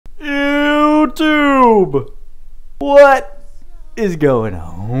YouTube! What is going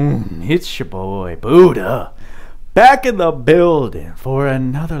on? It's your boy Buddha, back in the building for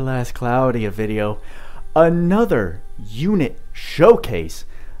another Last Cloudia video, another unit showcase.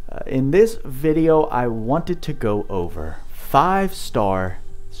 In this video, I wanted to go over 5-star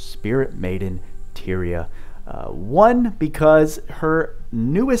Spirit Maiden Theria. One, because her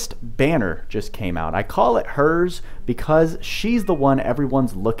newest banner just came out. I call it hers because she's the one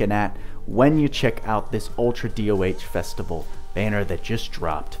everyone's looking at when you check out this Ultra DOH Festival banner that just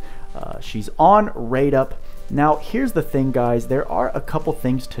dropped. She's on Raid Up. Now, here's the thing, guys. There are a couple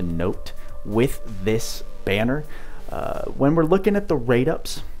things to note with this banner. When we're looking at the Raid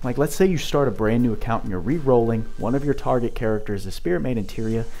Ups, like let's say you start a brand new account and you're re-rolling. One of your target characters is Spirit Maiden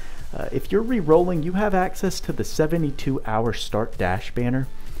Theria. If you're re-rolling, you have access to the 72-hour start dash banner,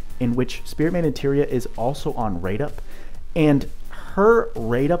 in which Spirit Maiden Theria is also on Raid Up, and her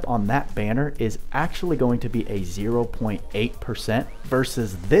Raid Up on that banner is actually going to be a 0.8%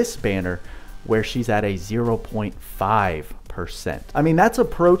 versus this banner where she's at a 0.5%. I mean, that's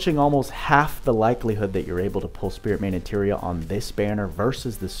approaching almost half the likelihood that you're able to pull Spirit Maiden Theria on this banner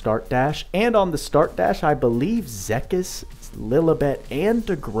versus the start dash. And on the start dash, I believe Zekis, Lilibet, and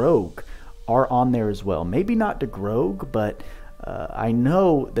DeGrogue are on there as well. Maybe not DeGrogue, but I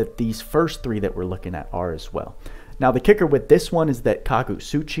know that these first three that we're looking at are as well. Now, the kicker with this one is that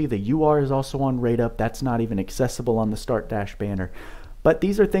Kagutsuchi, the UR, is also on Raid Up. That's not even accessible on the start dash banner. But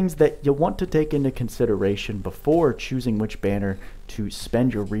these are things that you'll want to take into consideration before choosing which banner to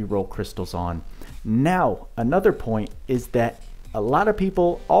spend your reroll crystals on. Now, another point is that a lot of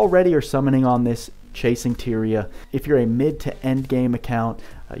people already are summoning on this, chasing Theria. If you're a mid to end game account,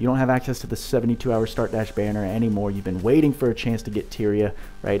 you don't have access to the 72-hour start dash banner anymore. You've been waiting for a chance to get Theria,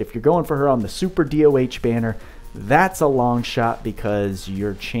 right? If you're going for her on the super DOH banner, that's a long shot because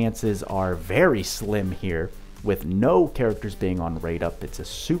your chances are very slim here. With no characters being on Raid Up, it's a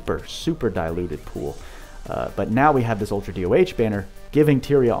super diluted pool. But now we have this Ultra DOH banner giving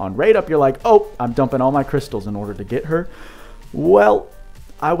Theria on Raid Up. You're like, oh, I'm dumping all my crystals in order to get her. Well,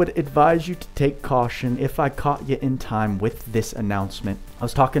 I would advise you to take caution. If I caught you in time with this announcement, I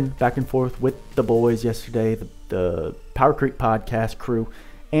was talking back and forth with the boys yesterday, the Power Creek podcast crew,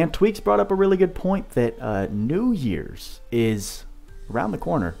 and Tweaks brought up a really good point that New Year's is around the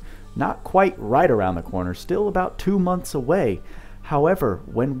corner. Not quite right around the corner, still about 2 months away. However,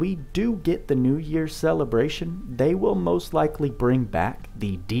 when we do get the New Year's celebration, they will most likely bring back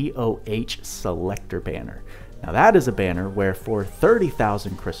the DOH Selector banner. Now, that is a banner where for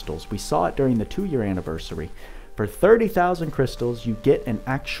 30,000 crystals, we saw it during the 2-year anniversary, for 30,000 crystals, you get an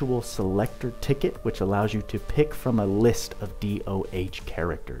actual selector ticket, which allows you to pick from a list of DOH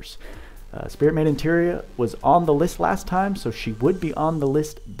characters. Spirit Maiden Theria was on the list last time, so she would be on the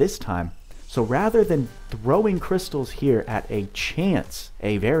list this time. So rather than throwing crystals here at a chance,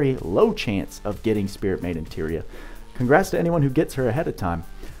 a very low chance of getting Spirit Maiden Theria, congrats to anyone who gets her ahead of time.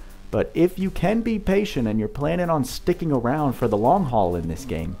 But if you can be patient and you're planning on sticking around for the long haul in this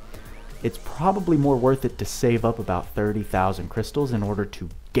game, it's probably more worth it to save up about 30,000 crystals in order to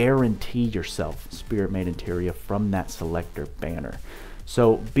guarantee yourself Spirit Maiden Theria from that selector banner.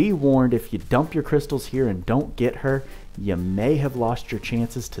 So be warned, if you dump your crystals here and don't get her, you may have lost your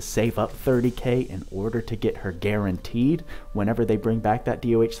chances to save up 30k in order to get her guaranteed whenever they bring back that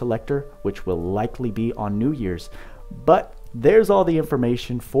DOH selector, which will likely be on New Year's. But there's all the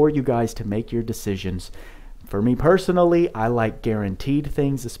information for you guys to make your decisions. For me personally, I like guaranteed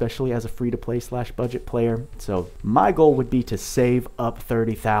things, especially as a free-to-play / budget player. So my goal would be to save up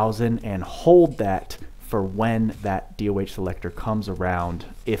 30,000 and hold that for when that DOH selector comes around.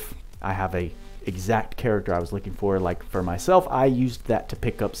 If I have a exact character I was looking for, like for myself, I used that to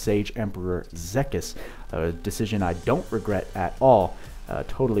pick up Sage Emperor Zekis, a decision I don't regret at all.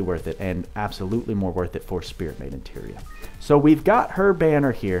 Totally worth it, and absolutely more worth it for Spirit Maiden Theria. So we've got her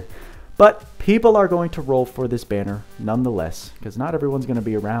banner here, but people are going to roll for this banner nonetheless, because not everyone's going to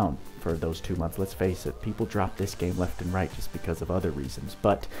be around for those 2 months. Let's face it, people drop this game left and right just because of other reasons.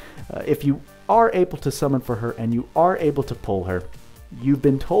 But if you are able to summon for her and you are able to pull her, you've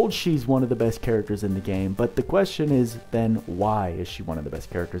been told she's one of the best characters in the game, but the question is then, why is she one of the best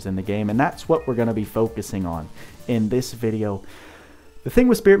characters in the game? And that's what we're going to be focusing on in this video. The thing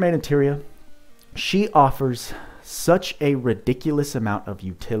with Spirit Maiden Theria, she offers such a ridiculous amount of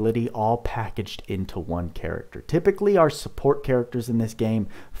utility all packaged into one character. Typically, our support characters in this game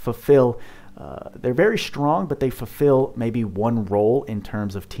fulfill, they're very strong, but they fulfill maybe one role in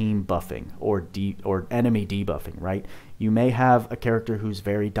terms of team buffing or enemy debuffing, right? You may have a character who's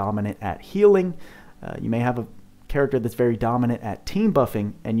very dominant at healing. You may have a character that's very dominant at team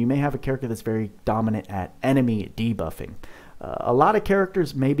buffing, and you may have a character that's very dominant at enemy debuffing. A lot of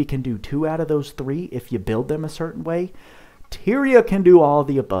characters maybe can do 2 out of those 3 if you build them a certain way. Theria can do all of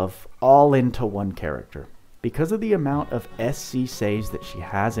the above, all into one character. Because of the amount of SC saves that she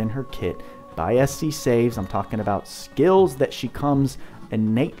has in her kit, by SC saves, I'm talking about skills that she comes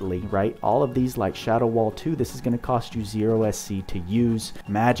innately, right? All of these, like Shadow Wall 2, this is going to cost you 0 SC to use.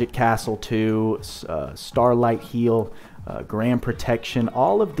 Magic Castle 2, Starlight Heal, Grand Protection,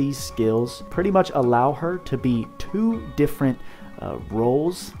 all of these skills pretty much allow her to be 2 different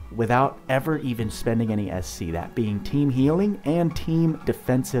roles without ever even spending any SC, that being team healing and team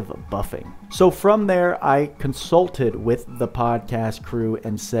defensive buffing. So from there, I consulted with the podcast crew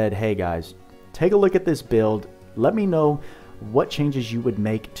and said, hey guys, take a look at this build. Let me know what changes you would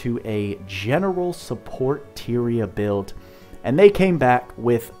make to a general support Theria build. And they came back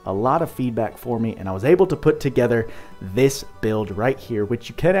with a lot of feedback for me, and I was able to put together this build right here, which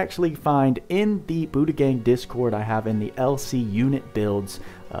you can actually find in the Buddha Gang Discord. I have in the LC unit builds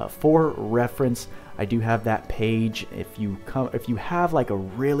for reference. I do have that page. If you have like a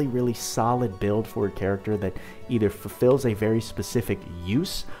really solid build for a character that either fulfills a very specific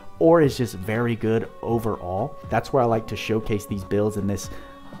use or is just very good overall, that's where I like to showcase these builds in this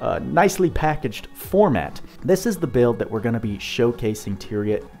nicely packaged format. This is the build that we're going to be showcasing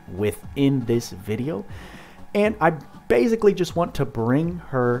Theria within this video, and I basically just want to bring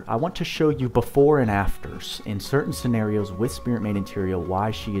her, I want to show you before and afters in certain scenarios with Spirit Maiden Theria,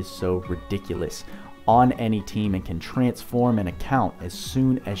 why she is so ridiculous on any team and can transform an account as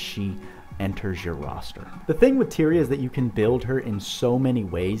soon as she enters your roster. The thing with Theria is that you can build her in so many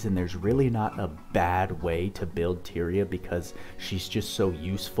ways, and there's really not a bad way to build Theria because she's just so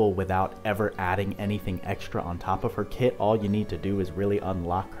useful without ever adding anything extra on top of her kit. All you need to do is really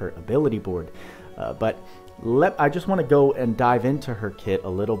unlock her ability board. I just want to go and dive into her kit a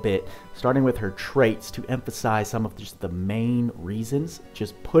little bit, starting with her traits to emphasize some of just the main reasons.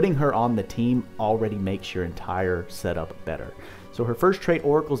 Just putting her on the team already makes your entire setup better. So her first trait,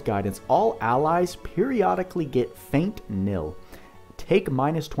 Oracle's Guidance. All allies periodically get faint nil. Take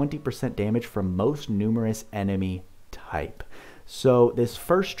minus 20% damage from most numerous enemy type. So this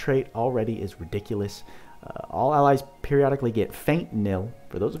first trait already is ridiculous. All allies periodically get faint nil.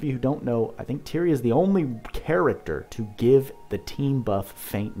 For those of you who don't know, I think Theria is the only character to give the team buff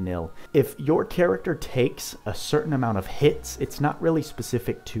faint nil. If your character takes a certain amount of hits, it's not really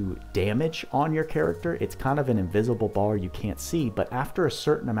specific to damage on your character. It's kind of an invisible bar you can't see, but after a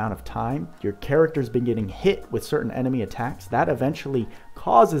certain amount of time, your character's been getting hit with certain enemy attacks. That eventually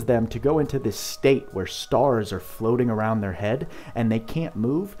causes them to go into this state where stars are floating around their head and they can't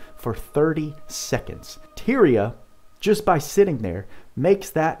move for 30 seconds. Theria, just by sitting there, makes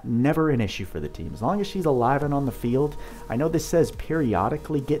that never an issue for the team. As long as she's alive and on the field, I know this says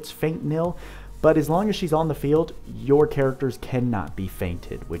periodically gets faint nil, but as long as she's on the field, your characters cannot be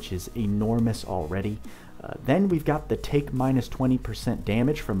fainted, which is enormous already. Then we've got the take minus 20%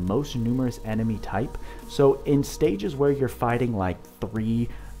 damage from most numerous enemy type. So in stages where you're fighting like 3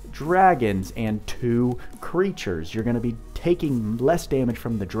 dragons and 2 creatures, you're going to be taking less damage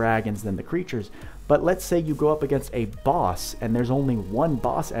from the dragons than the creatures. But let's say you go up against a boss and there's only 1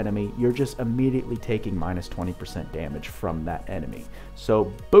 boss enemy, you're just immediately taking minus 20% damage from that enemy.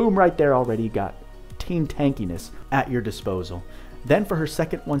 So boom, right there already you got team tankiness at your disposal. Then for her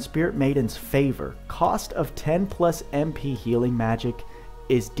second one, Spirit Maiden's Favor. Cost of 10 plus MP healing magic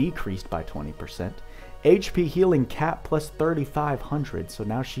is decreased by 20%. HP healing cap plus 3,500. So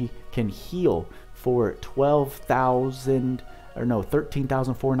now she can heal for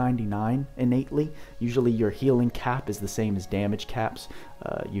 13,499 innately. Usually your healing cap is the same as damage caps.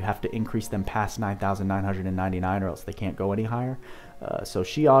 You have to increase them past 9,999 or else they can't go any higher. So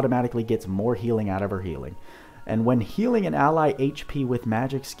she automatically gets more healing out of her healing. And when healing an ally HP with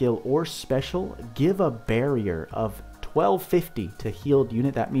magic skill or special, give a barrier of 1250 to healed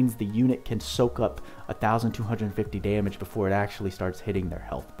unit. That means the unit can soak up 1,250 damage before it actually starts hitting their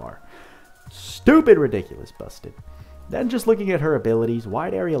health bar. Stupid, ridiculous, busted. Then just looking at her abilities,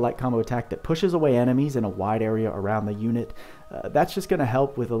 wide area light combo attack that pushes away enemies in a wide area around the unit. That's just going to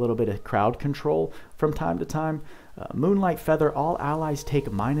help with a little bit of crowd control from time to time. Moonlight Feather, all allies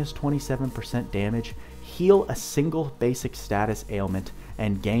take minus 27% damage, heal a single basic status ailment,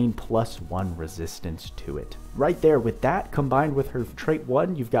 and gain +1 resistance to it. Right there, with that combined with her trait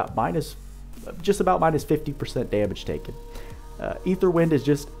 1, you've got just about minus 50% damage taken. Ether Wind is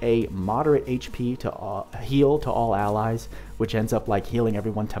just a moderate HP to heal to all allies, which ends up like healing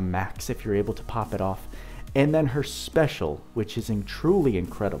everyone to max if you're able to pop it off. And then her special, which is truly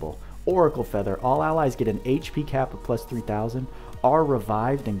incredible, Oracle Feather. All allies get an HP cap of plus 3000, are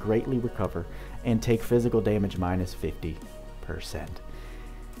revived and greatly recover, and take physical damage minus 50%.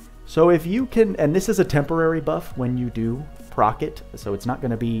 So if you can, and this is a temporary buff when you do proc it, so it's not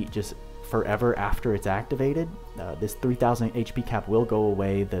going to be just forever after it's activated. This 3000 HP cap will go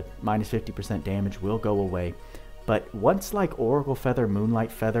away, the minus 50% damage will go away, but once like Oracle Feather,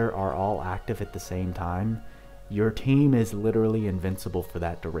 Moonlight Feather are all active at the same time, your team is literally invincible for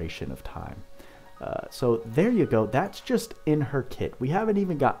that duration of time. So there you go, that's just in her kit. We haven't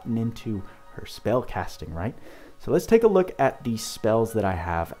even gotten into her spell casting, right? So let's take a look at the spells that I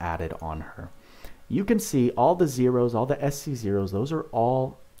have added on her. You can see all the zeros, all the SC zeros, those are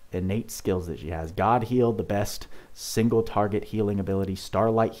all innate skills that she has. God Heal, the best single target healing ability.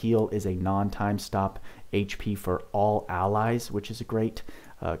 Starlight Heal is a non-time stop HP for all allies, which is great.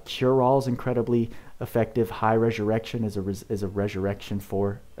 Cure All is incredibly effective. High Resurrection is a resurrection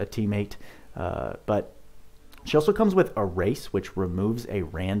for a teammate. But she also comes with Erase, which removes a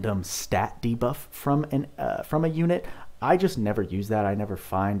random stat debuff from a unit. I just never use that. I never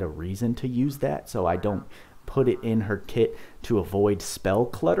find a reason to use that, so I don't put it in her kit to avoid spell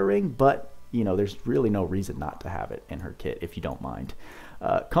cluttering, but you know, there's really no reason not to have it in her kit if you don't mind.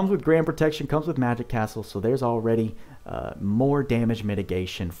 Comes with Grand Protection, comes with Magic Castle, so there's already more damage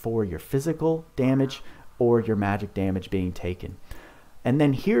mitigation for your physical damage or your magic damage being taken. And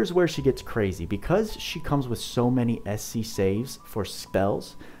then here's where she gets crazy. Because she comes with so many SC saves for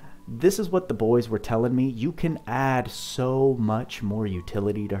spells, this is what the boys were telling me. You can add so much more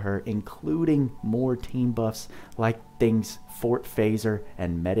utility to her, including more team buffs like things Fort Phaser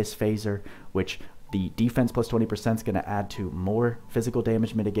and Metis Phaser, which the defense plus 20% is going to add to more physical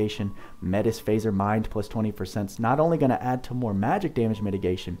damage mitigation. Metis Phaser Mind plus 20% is not only going to add to more magic damage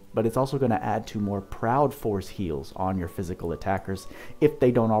mitigation, but it's also going to add to more Proud Force heals on your physical attackers if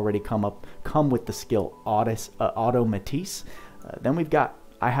they don't already come with the skill Auto Matisse. Then we've got,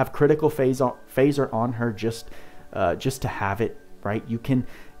 I have Critical Phaser on her just to have it, right? You can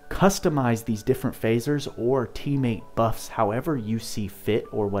customize these different phasers or teammate buffs however you see fit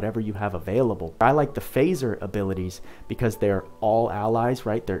or whatever you have available. I like the phaser abilities because they're all allies,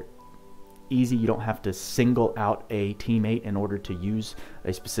 right? They're easy. You don't have to single out a teammate in order to use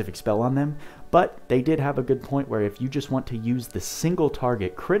a specific spell on them. But they did have a good point where if you just want to use the single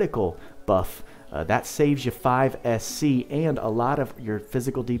target critical buff, that saves you 5 SC, and a lot of your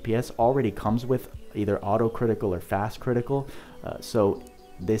physical DPS already comes with either auto critical or fast critical. So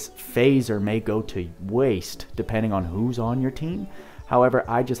this phaser may go to waste depending on who's on your team. However,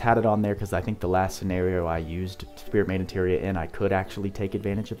 I just had it on there because I think the last scenario I used Spirit Maiden Theria in, I could actually take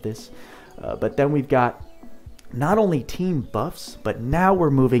advantage of this. But then we've got not only team buffs, but now we're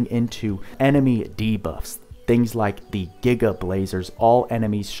moving into enemy debuffs. Things like the Giga Blazers, all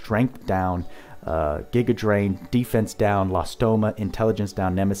enemies strength down, Giga Drain, defense down, Lostoma, intelligence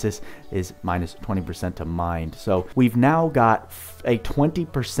down, Nemesis is minus 20% to mind. So we've now got a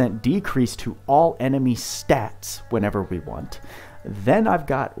 20% decrease to all enemy stats whenever we want. Then I've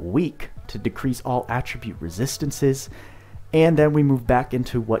got Weak to decrease all attribute resistances. And then we move back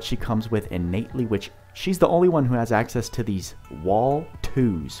into what she comes with innately, which she's the only one who has access to these Wall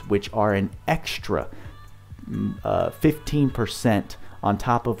 2s, which are an extra 15% on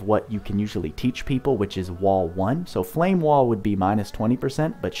top of what you can usually teach people, which is Wall 1. So Flame Wall would be minus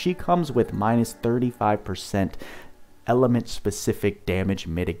 20%, but she comes with minus 35% element-specific damage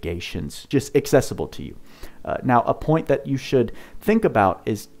mitigations, just accessible to you. Now, a point that you should think about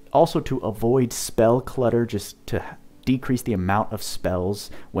is also to avoid spell clutter, just to decrease the amount of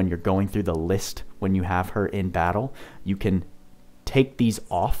spells when you're going through the list when you have her in battle. You can take these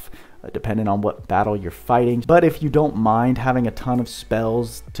off depending on what battle you're fighting. But if you don't mind having a ton of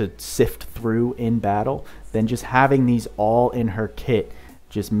spells to sift through in battle, then just having these all in her kit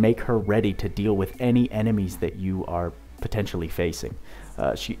just make her ready to deal with any enemies that you are potentially facing.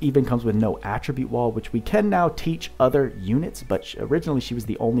 She even comes with no attribute wall, which we can now teach other units, but originally she was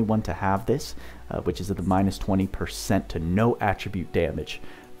the only one to have this, which is at the minus 20% to no attribute damage.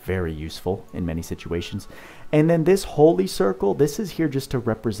 Very useful in many situations. And then this Holy Circle, this is here just to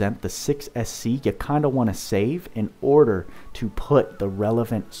represent the 6 SC you kind of want to save in order to put the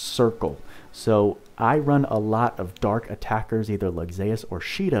relevant circle. So I run a lot of dark attackers, either Luxeus or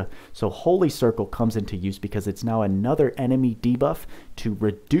Sheeta, so Holy Circle comes into use because it's now another enemy debuff to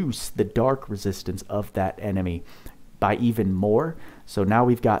reduce the dark resistance of that enemy by even more. So now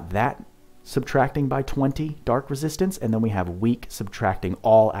we've got that subtracting by 20 dark resistance, and then we have Weak subtracting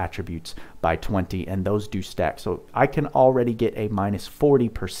all attributes by 20, and those do stack. So I can already get a minus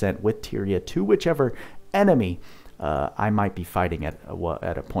 40% with Theria to whichever enemy I might be fighting at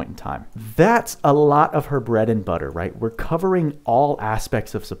a point in time. That's a lot of her bread and butter, right? We're covering all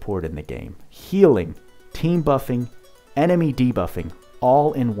aspects of support in the game. Healing, team buffing, enemy debuffing,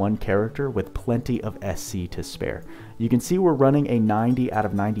 all in one character with plenty of SC to spare. You can see we're running a 90 out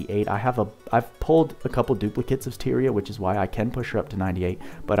of 98. I've pulled a couple duplicates of Theria, which is why I can push her up to 98,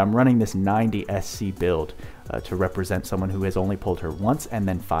 but I'm running this 90 SC build to represent someone who has only pulled her once and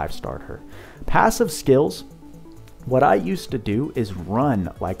then 5-starred her. Passive skills, what I used to do is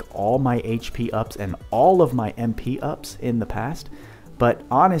run like all my HP ups and all of my MP ups in the past, but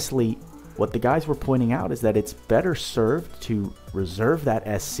honestly, what the guys were pointing out is that it's better served to reserve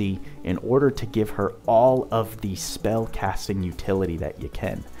that SC in order to give her all of the spell casting utility that you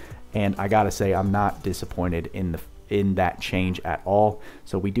can. And I gotta say, I'm not disappointed in that change at all.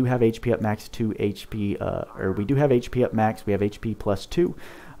 So we do have HP up max 2 HP, or we do have HP up max. We have HP plus 2.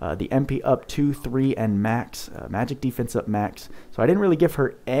 The MP up 2, 3, and max. Magic defense up max. So I didn't really give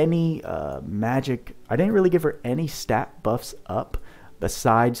her any I didn't really give her any stat buffs up,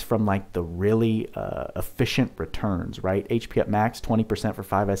 besides from like the really efficient returns, right? HP up max, 20% for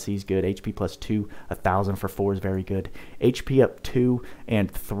 5 SC is good. HP plus 2, 1,000 for 4 is very good. HP up 2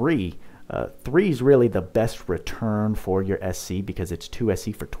 and 3. 3 is really the best return for your SC because it's 2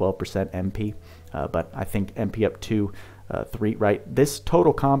 SC for 12% MP. But I think MP up 2, 3, right? This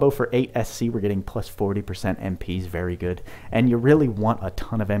total combo for 8 SC, we're getting plus 40% MP is very good. And you really want a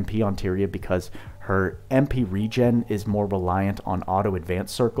ton of MP on Theria because her MP regen is more reliant on auto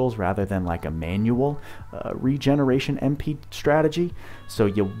advanced circles rather than like a manual regeneration MP strategy. So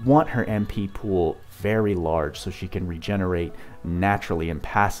you want her MP pool very large so she can regenerate naturally and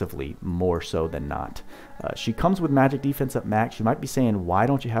passively more so than not. She comes with magic defense up max. You might be saying, why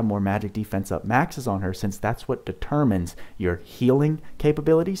don't you have more magic defense up maxes on her, since that's what determines your healing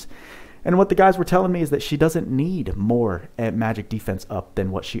capabilities? And what the guys were telling me is that she doesn't need more magic defense up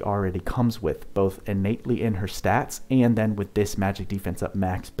than what she already comes with, both innately in her stats and then with this magic defense up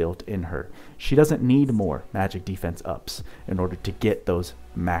max built in her. She doesn't need more magic defense ups in order to get those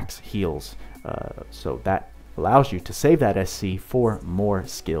max heals. So that allows you to save that SC for more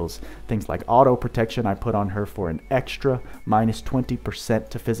skills. Things like auto protection I put on her for an extra minus 20%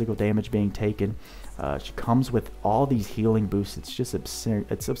 to physical damage being taken. She comes with all these healing boosts. It's just absurd.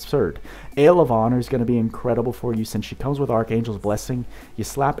 It's absurd. Ale of Honor is going to be incredible for you since she comes with Archangel's Blessing. You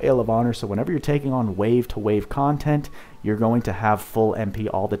slap Ale of Honor, so whenever you're taking on wave-to-wave content, you're going to have full MP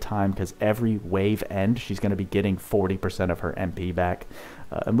all the time because every wave end, she's going to be getting 40% of her MP back.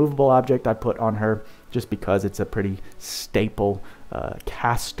 A movable object I put on her just because it's a pretty staple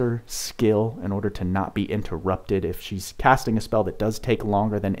caster skill in order to not be interrupted. If she's casting a spell that does take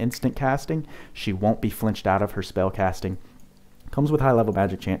longer than instant casting, she won't be flinched out of her spell casting. Comes with high level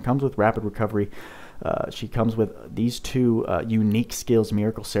magic chant, comes with rapid recovery. She comes with these two unique skills,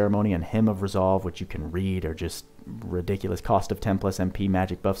 Miracle Ceremony and Hymn of Resolve, which you can read are just ridiculous. Cost of 10 plus MP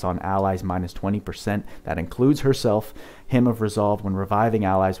magic buffs on allies minus 20%. That includes herself. Hymn of Resolve, when reviving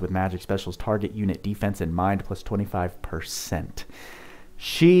allies with magic specials, target unit defense and mind plus 25%.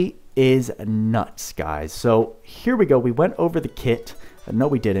 She is nuts, guys. So here we go. We went over the kit. No,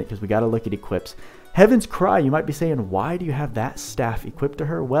 we didn't, because we got to look at equips. Heaven's Cry, you might be saying, why do you have that staff equipped to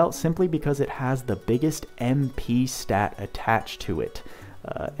her? Well, simply because it has the biggest MP stat attached to it.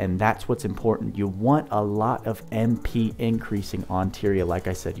 And that's what's important. You want a lot of MP increasing on Theria. Like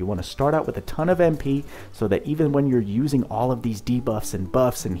I said, you want to start out with a ton of MP so that even when you're using all of these debuffs and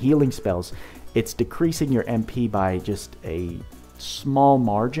buffs and healing spells, it's decreasing your MP by just a small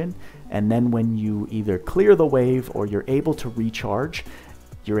margin. And then when you either clear the wave or you're able to recharge,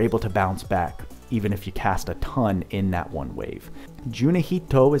 you're able to bounce back, even if you cast a ton in that one wave.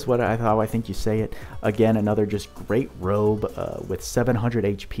 Junihito is how I think you say it. Again, another just great robe with 700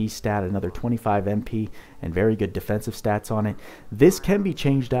 HP stat, another 25 MP, and very good defensive stats on it. This can be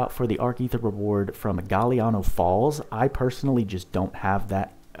changed out for the Arc-Ether reward from Galliano Falls. I personally just don't have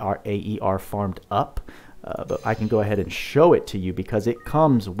that AER farmed up, but I can go ahead and show it to you because it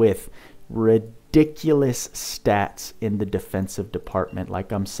comes with ridiculous stats in the defensive department.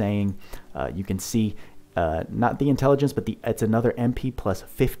 Like I'm saying, you can see not the intelligence, but it's another MP plus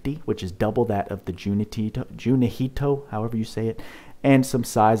 50, which is double that of the Junihito, however you say it, and some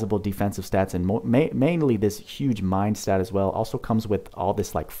sizable defensive stats, and mainly this huge mind stat as well. Also comes with all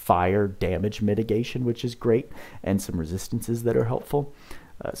this like fire damage mitigation, which is great, and some resistances that are helpful.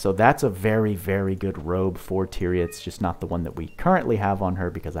 So that's a very, very good robe for Theria. It's just not the one that we currently have on her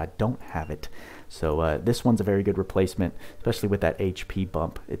because I don't have it. So this one's a very good replacement, especially with that HP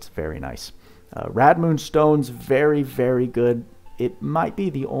bump. It's very nice. Radmoon Stone's very, very good it might be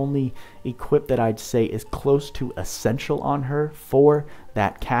the only equip that I'd say is close to essential on her for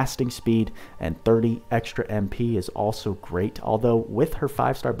that casting speed, and 30 extra MP is also great. Although with her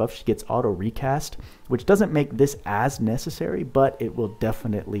 5-star buff, she gets auto recast, which doesn't make this as necessary, but it will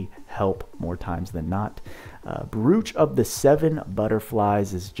definitely help more times than not. Brooch of the 7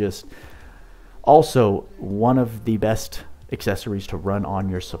 Butterflies is just also one of the best accessories to run on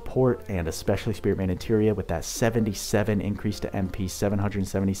your support, and especially Spirit Maiden Theria, with that 77 increase to MP,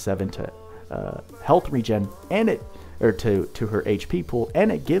 777 to health regen, and it to her HP pool,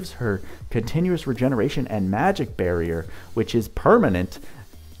 and it gives her continuous regeneration and magic barrier, which is permanent.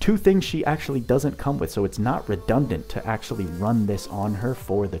 2 things she actually doesn't come with, so it's not redundant to actually run this on her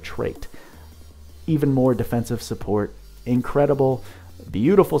for the trait. Even more defensive support, incredible.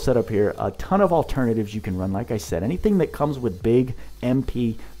 Beautiful setup here. A ton of alternatives you can run. Like I said, anything that comes with big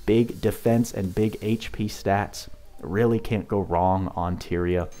MP, big defense, and big HP stats really can't go wrong on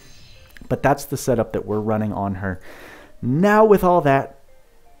Theria. But that's the setup that we're running on her. Now, with all that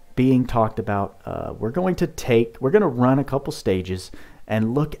being talked about, we're going to run a couple stages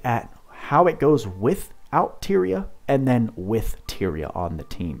and look at how it goes without Theria and then with Theria on the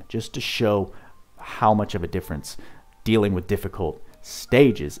team, just to show how much of a difference dealing with difficult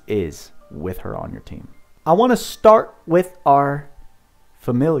stages is with her on your team. I want to start with our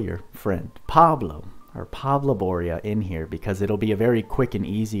familiar friend Pablo, or Pablo Boria, in here, because it'll be a very quick and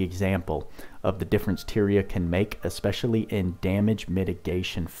easy example of the difference Theria can make, especially in damage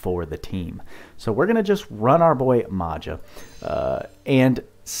mitigation for the team. So we're gonna just run our boy Maja and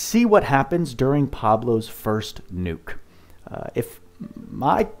see what happens during Pablo's first nuke. If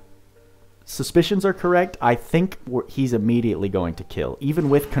my suspicions are correct, I think he's immediately going to kill. Even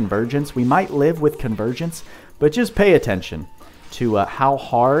with Convergence, we might live with Convergence, but just pay attention to how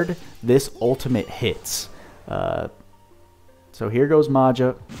hard this ultimate hits. So here goes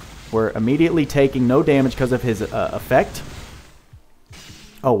Maja. We're immediately taking no damage because of his effect.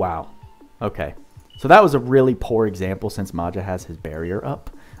 Oh, wow. Okay. So that was a really poor example since Maja has his barrier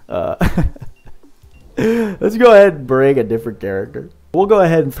up. Let's go ahead and bring a different character. We'll go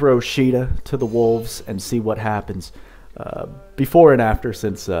ahead and throw Sheeta to the wolves and see what happens before and after,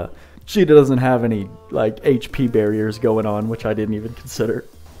 since Sheeta doesn't have any like HP barriers going on, which I didn't even consider.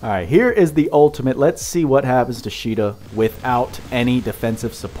 All right, here is the ultimate. Let's see what happens to Sheeta without any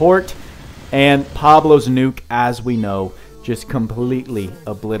defensive support. And Pablo's nuke, as we know, just completely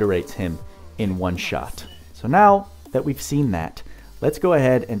obliterates him in one shot. So now that we've seen that, let's go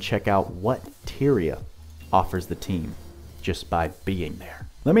ahead and check out what Theria offers the team just by being there.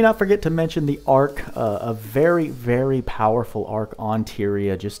 Let me not forget to mention the arc. A very, very powerful arc on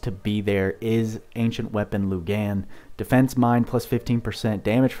Theria just to be there is Ancient Weapon Lugan. Defense mine plus 15%,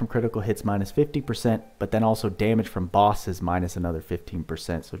 damage from critical hits minus 50%, but then also damage from bosses minus another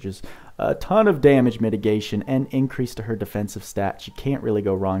 15%. So just a ton of damage mitigation and increase to her defensive stats. You can't really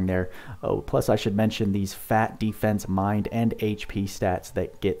go wrong there. Oh, plus I should mention these fat defense, mind, and HP stats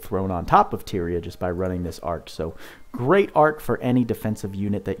that get thrown on top of Theria just by running this arc. So great arc for any defensive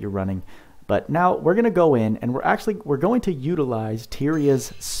unit that you're running. But now we're going to go in and we're going to utilize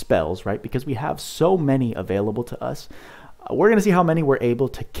Theria's spells, right? Because we have so many available to us. We're going to see how many we're able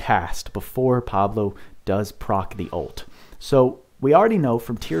to cast before Pablo does proc the ult. So we already know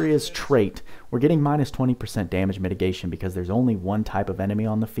from Theria's trait, we're getting minus 20% damage mitigation because there's only one type of enemy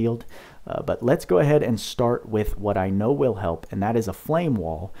on the field. But let's go ahead and start with what I know will help, and that is a flame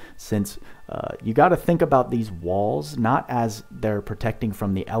wall, since you got to think about these walls not as they're protecting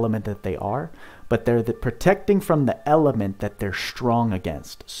from the element that they are, but they're protecting from the element that they're strong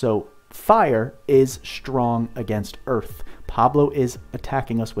against. So fire is strong against earth. Pablo is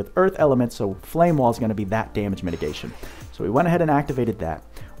attacking us with earth elements, so flame wall is going to be that damage mitigation. So we went ahead and activated that.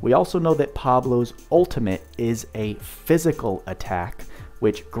 We also know that Pablo's ultimate is a physical attack,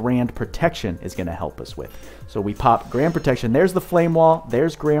 which Grand Protection is going to help us with. So we pop Grand Protection. There's the Flame Wall.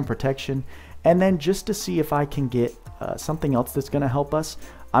 There's Grand Protection. And then just to see if I can get something else that's going to help us,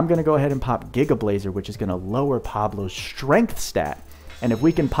 I'm going to go ahead and pop Giga Blazer, which is going to lower Pablo's strength stat. And if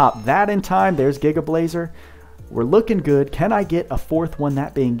we can pop that in time, there's Giga Blazer. We're looking good. Can I get a fourth one,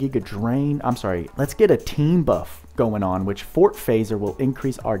 that being Giga Drain? I'm sorry. Let's get a team buff going on, which Fort Phaser will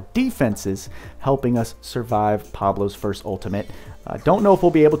increase our defenses, helping us survive Pablo's first ultimate. Don't know if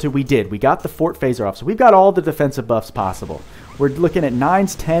we'll be able to. We did. We got the Fort Phaser off, so we've got all the defensive buffs possible. We're looking at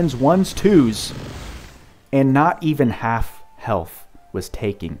 9s, 10s, 1s, 2s, and not even half health was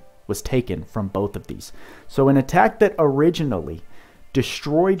taken from both of these. So an attack that originally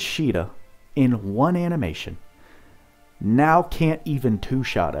destroyed Sheeta in one animation now can't even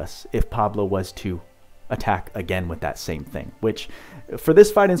two-shot us if Pablo was to attack again with that same thing, which for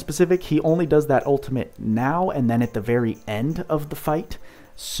this fight in specific, he only does that ultimate now and then at the very end of the fight.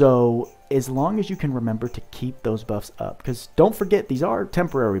 So as long as you can remember to keep those buffs up, because don't forget, these are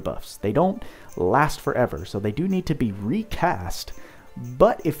temporary buffs. They don't last forever, so they do need to be recast.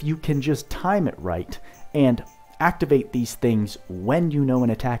 But if you can just time it right and activate these things when you know an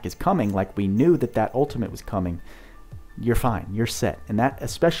attack is coming, like we knew that that ultimate was coming, you're fine, you're set. And that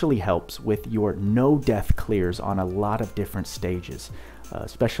especially helps with your no death clears on a lot of different stages,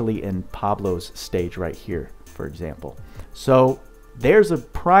 especially in Pablo's stage right here, for example. So there's a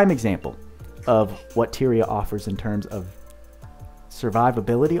prime example of what Theria offers in terms of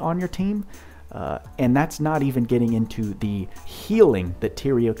survivability on your team. And that's not even getting into the healing that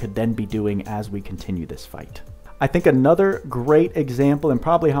Theria could then be doing as we continue this fight. I think another great example, and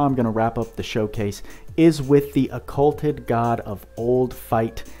probably how I'm going to wrap up the showcase, is with the Occulted God of Old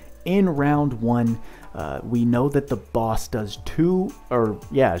fight in round 1. We know that the boss does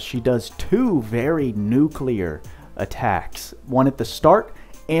she does two very nuclear attacks, one at the start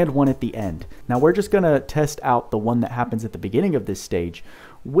and one at the end. Now we're just going to test out the one that happens at the beginning of this stage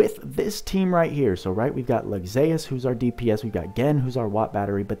with this team right here. So we've got Luxeus, who's our DPS, we've got Gen, who's our Watt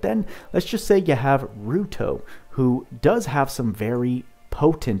battery, but then let's just say you have Ruto, who does have some very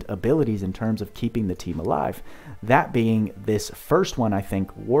potent abilities in terms of keeping the team alive. That being this first one, I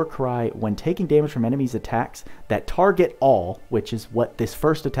think, Warcry, when taking damage from enemies' attacks that target all, which is what this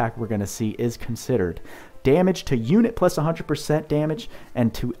first attack we're going to see is considered. Damage to unit plus 100% damage,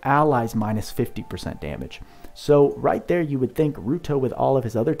 and to allies minus 50% damage. So right there, you would think Ruto, with all of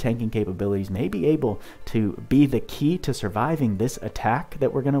his other tanking capabilities, may be able to be the key to surviving this attack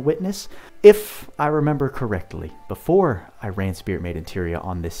that we're going to witness. If I remember correctly, before I ran Spirit Maiden Theria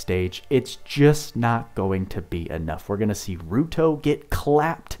on this stage, it's just not going to be enough. We're going to see Ruto get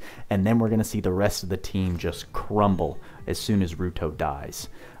clapped, and then we're going to see the rest of the team just crumble as soon as Ruto dies.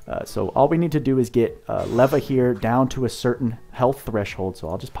 So all we need to do is get Leva here down to a certain health threshold. So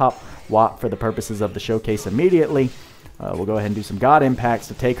I'll just pop Watt for the purposes of the showcase immediately. We'll go ahead and do some God Impacts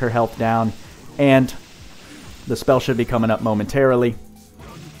to take her health down. And the spell should be coming up momentarily.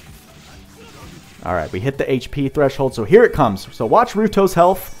 All right, we hit the HP threshold. So here it comes. So watch Ruto's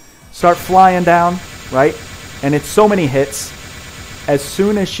health start flying down, right? And it's so many hits. As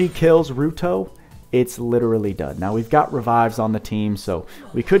soon as she kills Ruto, it's literally done. Now we've got revives on the team, so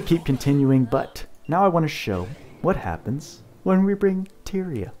we could keep continuing, but now I want to show what happens when we bring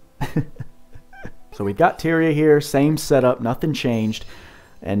Theria. So we've got Theria here, same setup, nothing changed,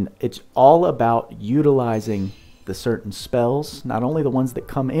 and it's all about utilizing the certain spells, not only the ones that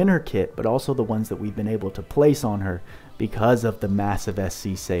come in her kit, but also the ones that we've been able to place on her because of the massive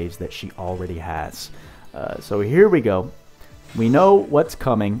SC saves that she already has. So here we go. We know what's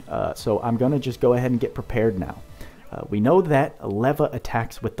coming, so I'm going to just go ahead and get prepared now. We know that Leva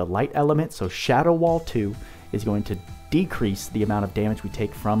attacks with the light element, so Shadow Wall 2 is going to decrease the amount of damage we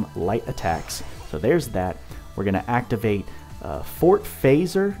take from light attacks. So there's that. We're going to activate Fort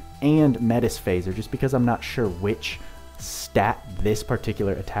Phaser and Metis Phaser, just because I'm not sure which stat this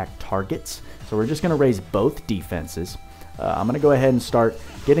particular attack targets. So we're just going to raise both defenses. I'm going to go ahead and start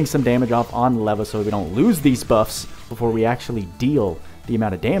getting some damage off on Leva so we don't lose these buffs before we actually deal the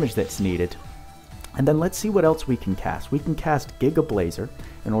amount of damage that's needed. And then let's see what else we can cast. We can cast Giga Blazer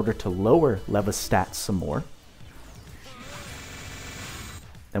in order to lower Leva's stats some more.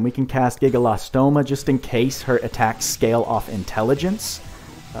 Then we can cast Gigalostoma just in case her attacks scale off intelligence.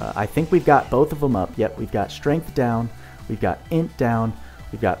 I think we've got both of them up. Yep, we've got strength down, we've got int down,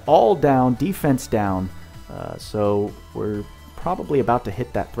 we've got all down, defense down. So we're probably about to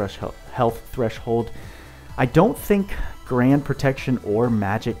hit that health threshold. I don't think Grand Protection or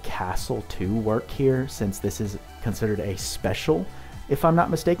Magic Castle 2 work here, since this is considered a special, if I'm not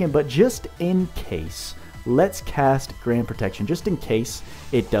mistaken. But just in case, let's cast Grand Protection, just in case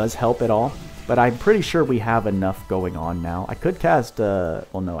it does help at all. But I'm pretty sure we have enough going on now. I could cast, well,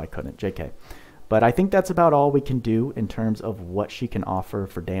 no, I couldn't, JK. But I think that's about all we can do in terms of what she can offer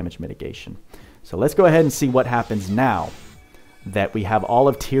for damage mitigation. So let's go ahead and see what happens now that we have all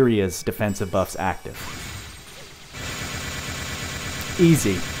of Theria's defensive buffs active.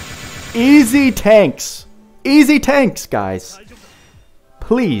 Easy. Easy tanks. Easy tanks, guys.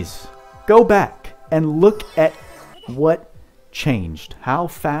 Please go back and look at what changed. How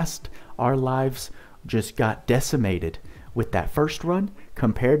fast our lives just got decimated with that first run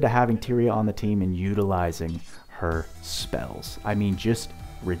compared to having Theria on the team and utilizing her spells. I mean, just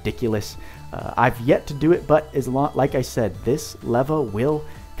ridiculous. I've yet to do it, but like I said, this Leva will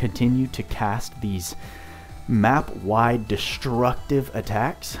continue to cast these map-wide destructive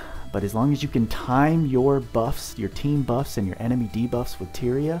attacks But as long as you can time your buffs, your team buffs and your enemy debuffs with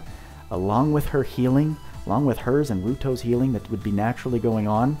Theria, along with her healing, along with hers and Ruto's healing that would be naturally going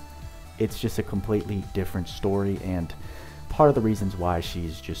on, it's just a completely different story, and part of the reasons why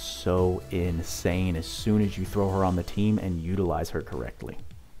she's just so insane as soon as you throw her on the team and utilize her correctly.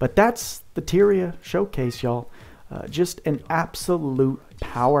 But that's the Theria showcase, y'all. Just an absolute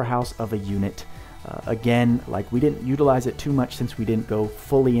powerhouse of a unit. Again, like, we didn't utilize it too much since we didn't go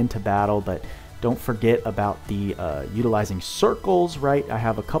fully into battle, but don't forget about the utilizing circles, right? I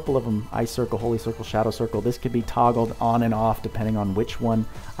have a couple of them: Ice Circle, Holy Circle, Shadow Circle. This could be toggled on and off depending on which one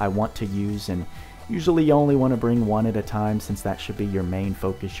I want to use, and usually you only want to bring one at a time, since that should be your main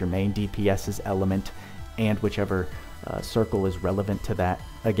focus, your main DPS's element, and whichever circle is relevant to that.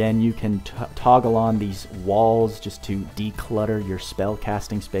 Again, you can toggle on these walls just to declutter your spell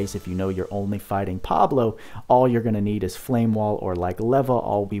casting space. If you know you're only fighting Pablo, all you're going to need is Flame Wall, or like Leva,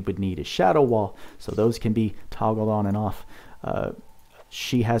 all we would need is Shadow Wall. So those can be toggled on and off.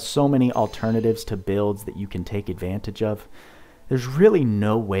 She has so many alternatives to builds that you can take advantage of. There's really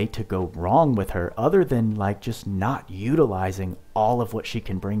no way to go wrong with her other than like just not utilizing all of what she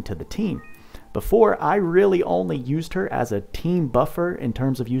can bring to the team. Before, I really only used her as a team buffer in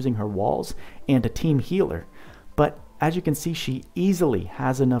terms of using her walls and a team healer. But as you can see, she easily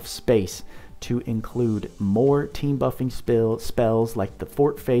has enough space to include more team buffing spells like the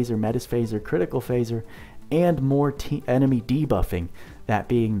Fort Phaser, Metis Phaser, Critical Phaser, and more enemy debuffing, that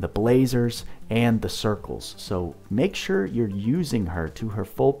being the Blazers and the Circles. So make sure you're using her to her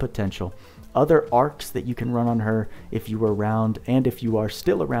full potential. Other arcs that you can run on her if you were around, and if you are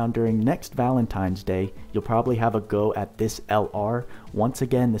still around during next Valentine's Day, you'll probably have a go at this LR. Once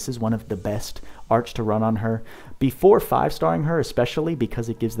again, this is one of the best arcs to run on her. Before 5-starring her, especially because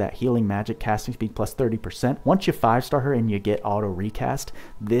it gives that healing magic casting speed plus 30%. Once you 5-star her and you get auto recast,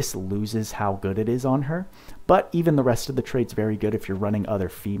 this loses how good it is on her. But even the rest of the trait's very good if you're running other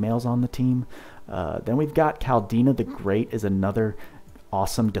females on the team. Then we've got Caldina the Great is another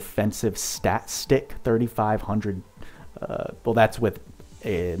awesome defensive stat stick, 3,500. Well, that's with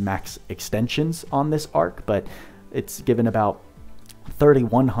max extensions on this arc, but it's given about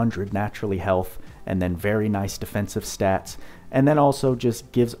 3,100 naturally health, and then very nice defensive stats. And then also just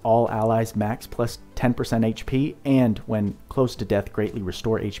gives all allies max plus 10% HP, and when close to death, greatly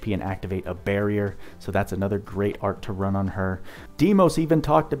restore HP and activate a barrier. So that's another great arc to run on her. Demos even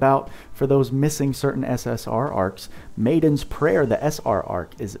talked about, for those missing certain SSR arcs, Maiden's Prayer, the SR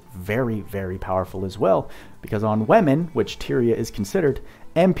arc, is very, very powerful as well. Because on women, which Theria is considered,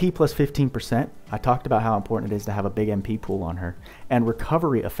 MP plus 15%. I talked about how important it is to have a big MP pool on her. And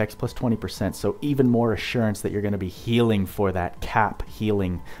recovery effects plus 20%, so even more assurance that you're going to be healing for that cap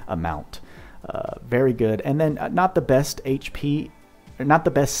healing amount. Very good. And then not the best HP, not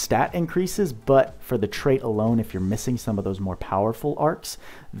the best stat increases, but for the trait alone, if you're missing some of those more powerful arcs,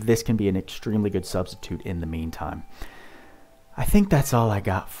 this can be an extremely good substitute in the meantime. I think that's all I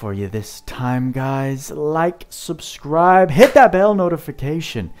got for you this time, guys. Like, subscribe, hit that bell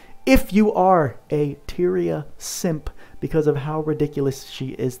notification if you are a Theria simp. Because of how ridiculous she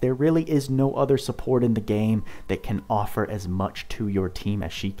is, there really is no other support in the game that can offer as much to your team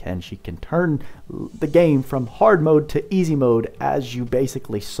as she can. She can turn the game from hard mode to easy mode, as you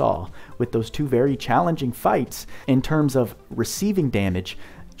basically saw with those two very challenging fights. In terms of receiving damage,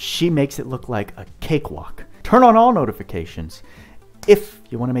 she makes it look like a cakewalk. Turn on all notifications if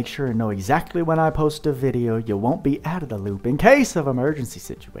you want to make sure to know exactly when I post a video. You won't be out of the loop in case of emergency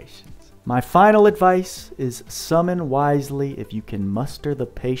situations. My final advice is summon wisely. If you can muster the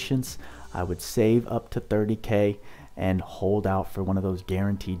patience, I would save up to 30k and hold out for one of those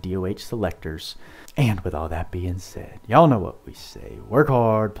guaranteed DOH selectors. And with all that being said, y'all know what we say. Work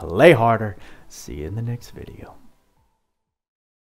hard, play harder. See you in the next video.